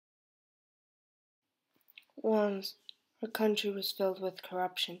Once, our country was filled with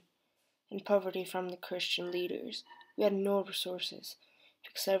corruption and poverty from the Christian leaders. We had no resources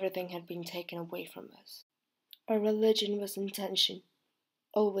because everything had been taken away from us. Our religion was in tension,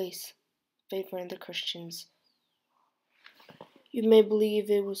 always favoring the Christians. You may believe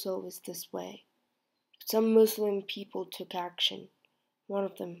it was always this way, but some Muslim people took action. One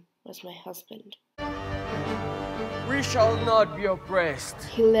of them was my husband. We shall not be oppressed.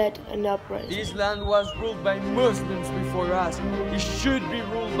 He led an uprising. This land was ruled by Muslims before us. It should be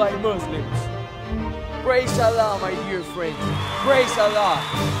ruled by Muslims. Praise Allah, my dear friends. Praise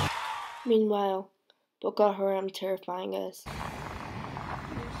Allah. Meanwhile, Boko Haram terrifying us.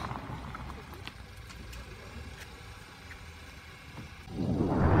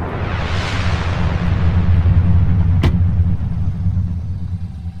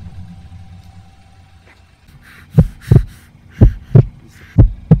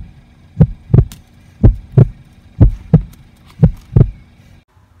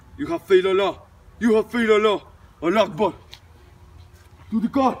 You have failed Allah. You have failed Allah. Allah Akbar. To the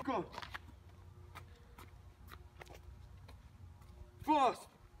car. Fast.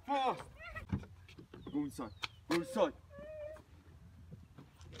 Fast. Go inside. Go inside.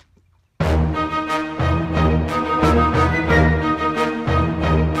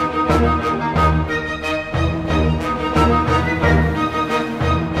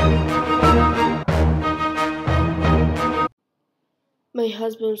 My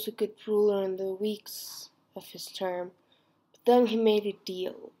husband was a good ruler in the weeks of his term, but then he made a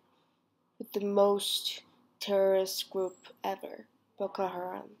deal with the most terrorist group ever, Boko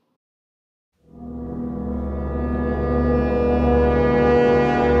Haram.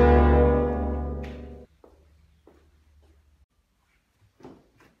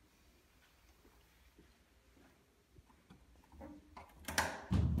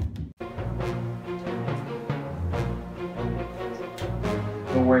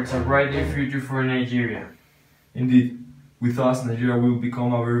 Towards a brighter future for Nigeria. Indeed, with us, Nigeria will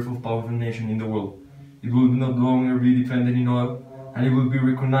become a very powerful nation in the world. It will no longer be dependent in oil, and it will be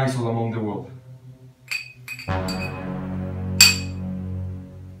recognizable among the world.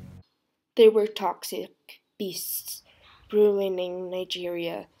 They were toxic beasts, ruining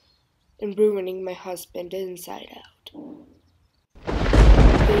Nigeria and ruining my husband inside out.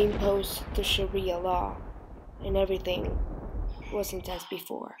 They imposed the Sharia law, and everything wasn't as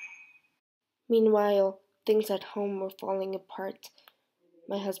before. Meanwhile, things at home were falling apart.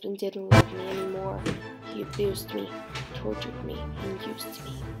 My husband didn't love me anymore. He abused me, tortured me, and used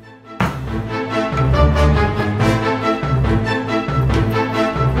me.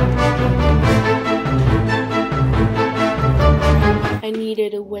 I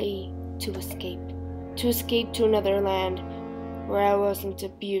needed a way to escape to another land where I wasn't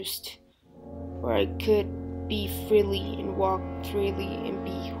abused, where I could be freely and walk freely and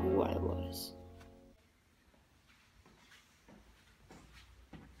be who I was.